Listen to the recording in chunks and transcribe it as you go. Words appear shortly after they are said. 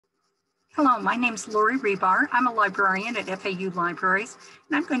Hello, my name is Lori Rebar. I'm a librarian at FAU Libraries,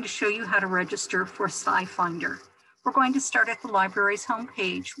 and I'm going to show you how to register for SciFinder. We're going to start at the library's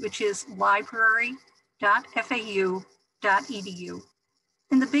homepage, which is library.fau.edu.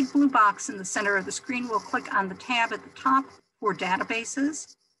 In the big blue box in the center of the screen, we'll click on the tab at the top for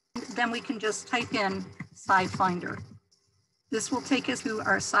databases. Then we can just type in SciFinder. This will take us to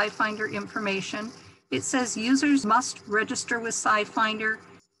our SciFinder information. It says users must register with SciFinder.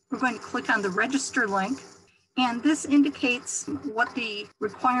 We're going to click on the register link, and this indicates what the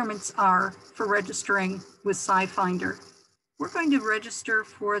requirements are for registering with SciFinder. We're going to register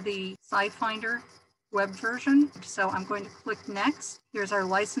for the SciFinder web version, so I'm going to click next. Here's our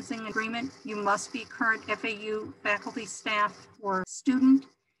licensing agreement. You must be current FAU faculty, staff, or student,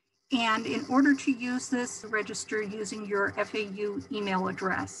 and in order to use this, register using your FAU email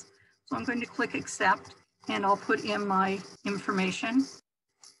address. So I'm going to click accept, and I'll put in my information.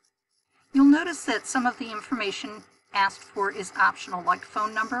 You'll notice that some of the information asked for is optional, like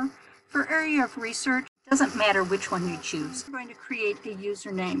phone number. For area of research, it doesn't matter which one you choose. We're going to create a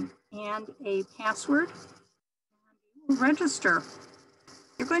username and a password, and you will register.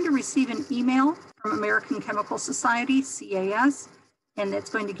 You're going to receive an email from American Chemical Society, CAS, and it's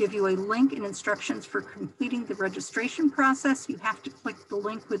going to give you a link and instructions for completing the registration process. You have to click the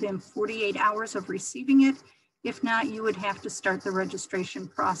link within 48 hours of receiving it. If not, you would have to start the registration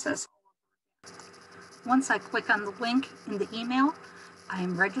process. Once I click on the link in the email, I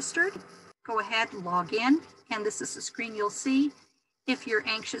am registered. Go ahead, log in, and this is the screen you'll see. If you're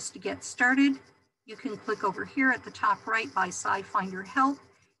anxious to get started, you can click over here at the top right by SciFinder Help,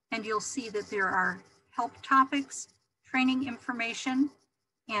 and you'll see that there are help topics, training information,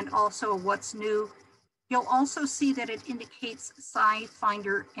 and also what's new. You'll also see that it indicates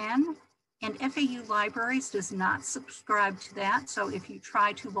SciFinder N, and FAU Libraries does not subscribe to that. So if you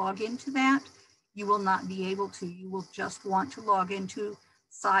try to log into that, you will not be able to. You will just want to log into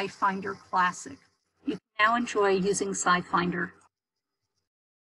SciFinder Classic. You can now enjoy using SciFinder.